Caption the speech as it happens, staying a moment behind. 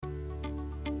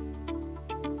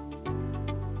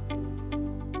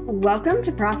Welcome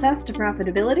to Process to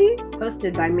Profitability,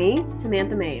 hosted by me,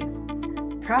 Samantha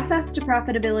Main. Process to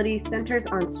Profitability centers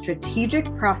on strategic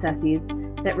processes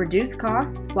that reduce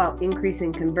costs while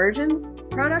increasing conversions,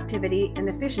 productivity, and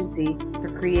efficiency for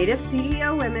creative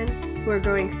CEO women who are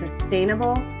growing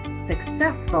sustainable,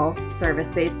 successful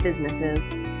service-based businesses.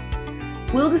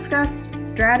 We'll discuss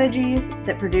strategies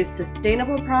that produce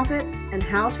sustainable profits and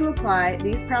how to apply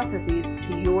these processes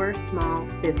to your small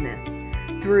business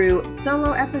through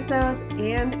solo episodes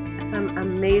and some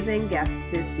amazing guests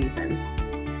this season.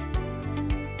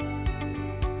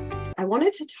 I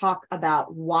wanted to talk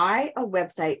about why a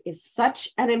website is such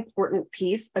an important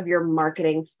piece of your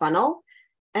marketing funnel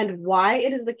and why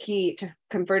it is the key to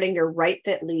converting your right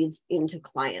fit leads into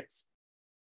clients.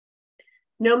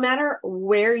 No matter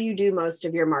where you do most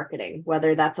of your marketing,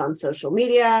 whether that's on social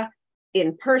media,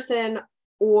 in person,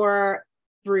 or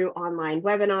through online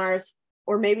webinars,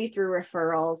 or maybe through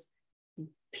referrals,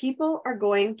 people are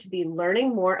going to be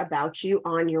learning more about you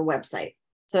on your website.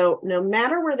 So no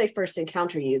matter where they first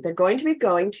encounter you, they're going to be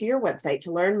going to your website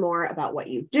to learn more about what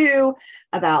you do,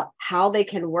 about how they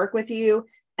can work with you,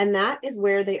 and that is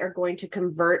where they are going to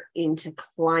convert into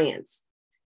clients.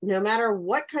 No matter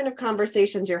what kind of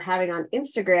conversations you're having on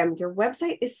Instagram, your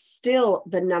website is still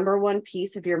the number one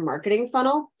piece of your marketing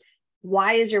funnel.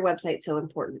 Why is your website so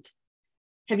important?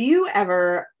 Have you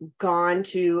ever gone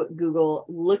to Google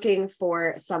looking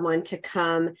for someone to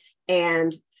come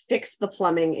and fix the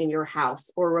plumbing in your house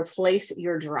or replace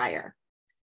your dryer?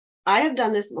 I have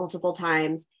done this multiple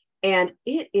times, and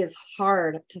it is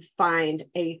hard to find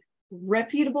a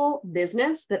reputable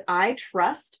business that I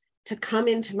trust to come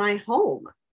into my home.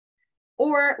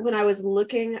 Or when I was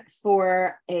looking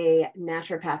for a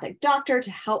naturopathic doctor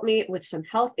to help me with some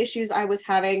health issues I was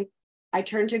having, I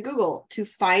turned to Google to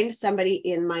find somebody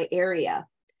in my area.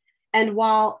 And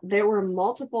while there were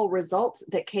multiple results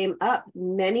that came up,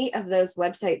 many of those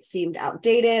websites seemed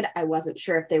outdated. I wasn't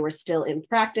sure if they were still in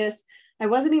practice. I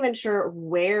wasn't even sure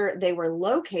where they were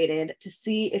located to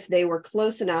see if they were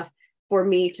close enough for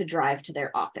me to drive to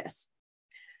their office.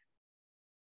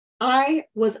 I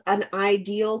was an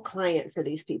ideal client for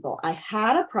these people. I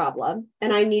had a problem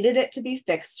and I needed it to be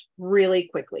fixed really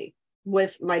quickly.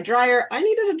 With my dryer, I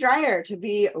needed a dryer to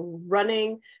be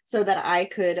running so that I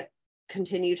could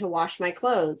continue to wash my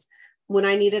clothes. When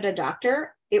I needed a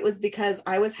doctor, it was because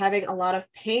I was having a lot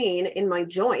of pain in my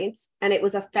joints and it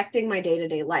was affecting my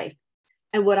day-to-day life.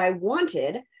 And what I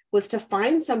wanted was to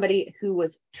find somebody who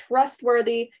was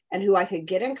trustworthy and who I could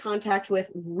get in contact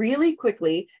with really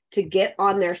quickly to get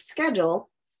on their schedule.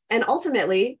 And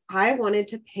ultimately, I wanted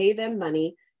to pay them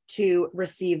money to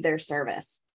receive their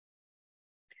service.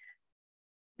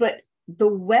 But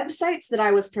the websites that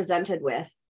I was presented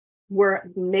with were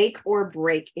make or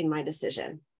break in my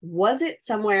decision. Was it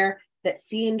somewhere that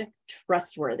seemed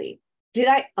trustworthy? Did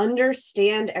I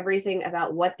understand everything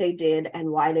about what they did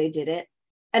and why they did it?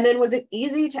 And then was it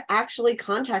easy to actually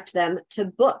contact them to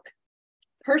book?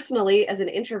 Personally, as an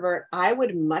introvert, I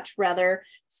would much rather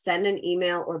send an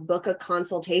email or book a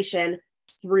consultation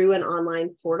through an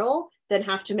online portal than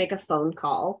have to make a phone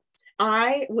call.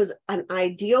 I was an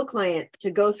ideal client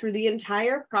to go through the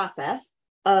entire process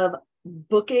of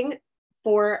booking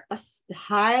for a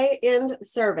high-end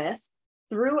service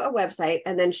through a website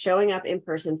and then showing up in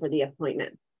person for the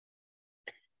appointment.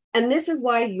 And this is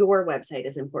why your website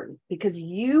is important, because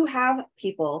you have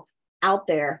people out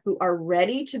there who are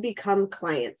ready to become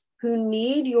clients, who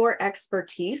need your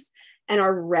expertise and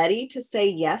are ready to say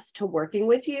yes to working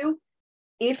with you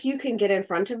if you can get in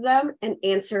front of them and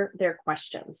answer their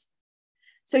questions.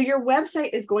 So your website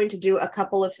is going to do a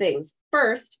couple of things.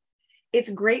 First, it's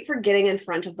great for getting in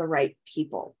front of the right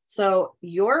people. So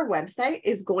your website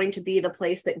is going to be the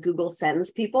place that Google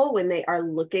sends people when they are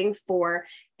looking for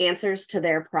answers to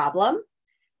their problem.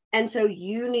 And so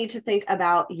you need to think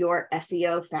about your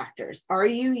SEO factors. Are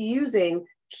you using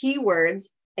keywords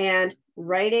and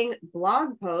writing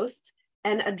blog posts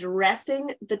and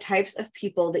addressing the types of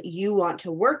people that you want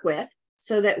to work with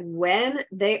so that when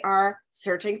they are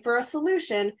searching for a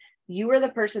solution, you are the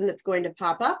person that's going to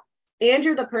pop up and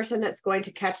you're the person that's going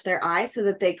to catch their eye so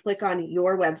that they click on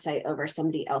your website over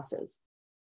somebody else's.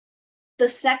 The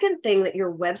second thing that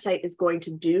your website is going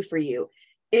to do for you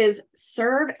is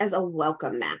serve as a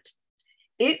welcome mat.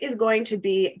 It is going to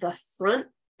be the front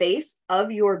face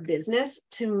of your business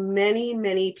to many,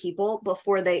 many people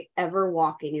before they ever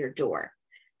walk in your door.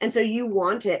 And so you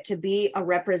want it to be a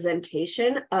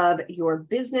representation of your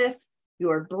business,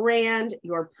 your brand,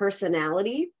 your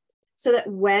personality, so that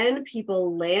when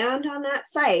people land on that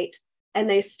site, and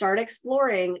they start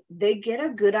exploring, they get a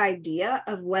good idea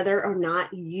of whether or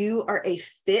not you are a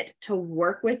fit to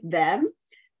work with them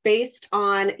based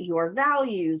on your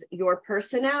values, your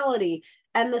personality,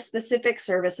 and the specific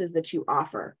services that you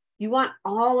offer. You want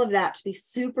all of that to be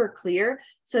super clear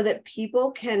so that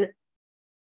people can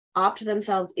opt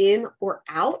themselves in or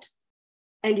out,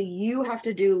 and you have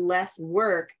to do less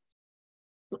work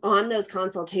on those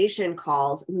consultation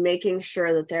calls, making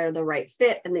sure that they're the right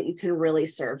fit and that you can really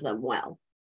serve them well.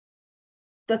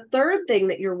 The third thing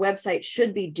that your website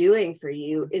should be doing for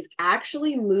you is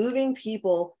actually moving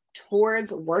people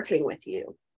towards working with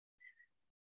you.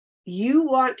 You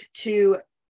want to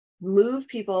move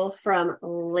people from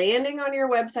landing on your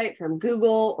website from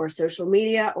Google or social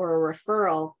media or a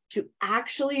referral to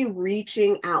actually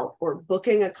reaching out or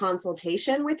booking a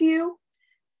consultation with you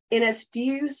in as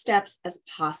few steps as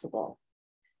possible.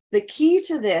 The key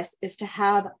to this is to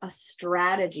have a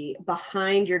strategy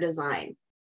behind your design.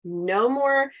 No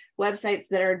more websites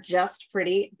that are just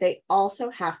pretty. They also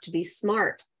have to be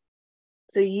smart.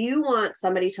 So you want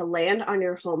somebody to land on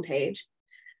your homepage,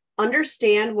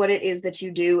 understand what it is that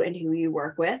you do and who you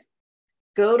work with,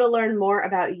 go to learn more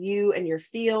about you and your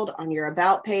field on your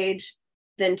About page,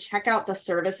 then check out the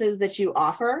services that you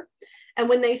offer. And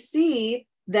when they see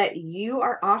that you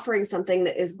are offering something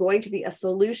that is going to be a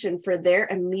solution for their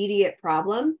immediate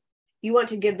problem, you want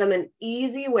to give them an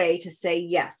easy way to say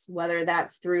yes, whether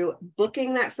that's through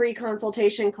booking that free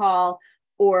consultation call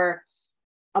or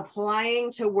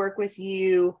applying to work with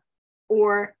you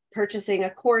or purchasing a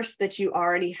course that you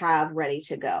already have ready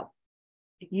to go.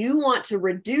 You want to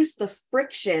reduce the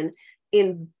friction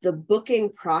in the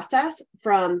booking process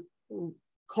from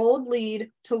cold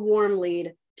lead to warm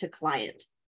lead to client.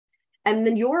 And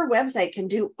then your website can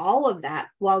do all of that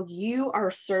while you are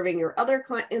serving your other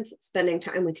clients, spending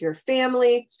time with your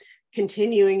family,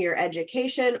 continuing your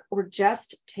education, or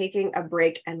just taking a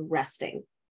break and resting.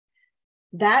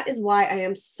 That is why I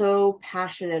am so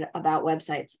passionate about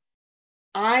websites.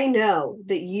 I know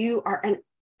that you are an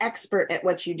expert at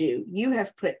what you do. You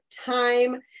have put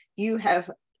time, you have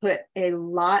put a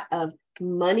lot of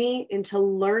money into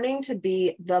learning to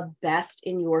be the best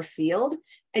in your field,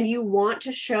 and you want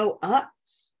to show up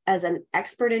as an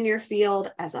expert in your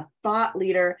field, as a thought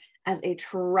leader, as a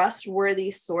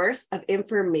trustworthy source of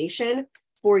information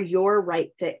for your right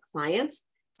fit clients.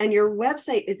 And your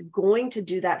website is going to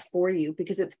do that for you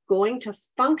because it's going to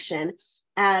function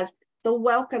as the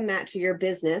welcome mat to your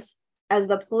business, as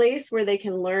the place where they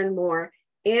can learn more,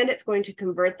 and it's going to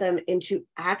convert them into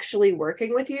actually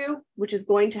working with you, which is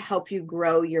going to help you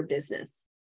grow your business.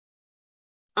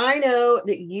 I know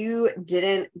that you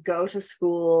didn't go to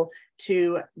school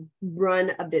to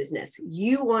run a business.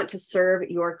 You want to serve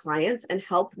your clients and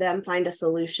help them find a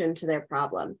solution to their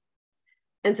problem.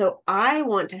 And so I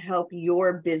want to help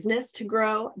your business to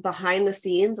grow behind the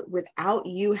scenes without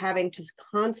you having to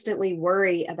constantly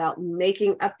worry about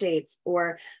making updates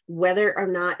or whether or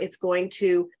not it's going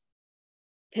to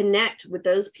connect with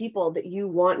those people that you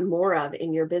want more of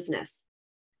in your business.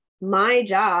 My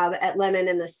job at Lemon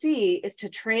and the Sea is to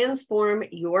transform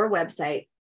your website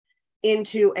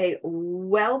into a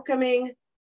welcoming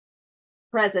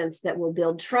presence that will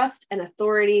build trust and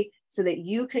authority so that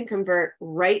you can convert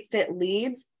right fit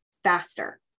leads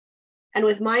faster. And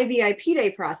with my VIP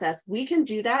day process, we can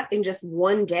do that in just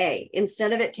one day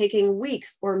instead of it taking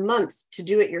weeks or months to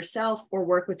do it yourself or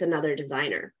work with another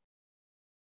designer.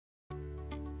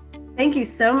 Thank you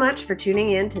so much for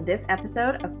tuning in to this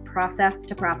episode of Process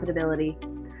to Profitability.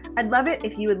 I'd love it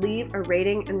if you would leave a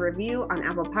rating and review on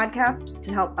Apple Podcasts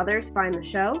to help others find the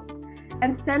show,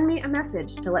 and send me a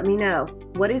message to let me know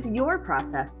what is your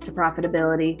process to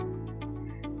profitability.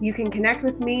 You can connect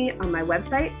with me on my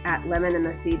website at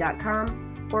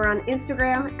lemonandthesea.com or on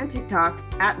Instagram and TikTok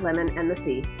at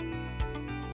lemonandthesea.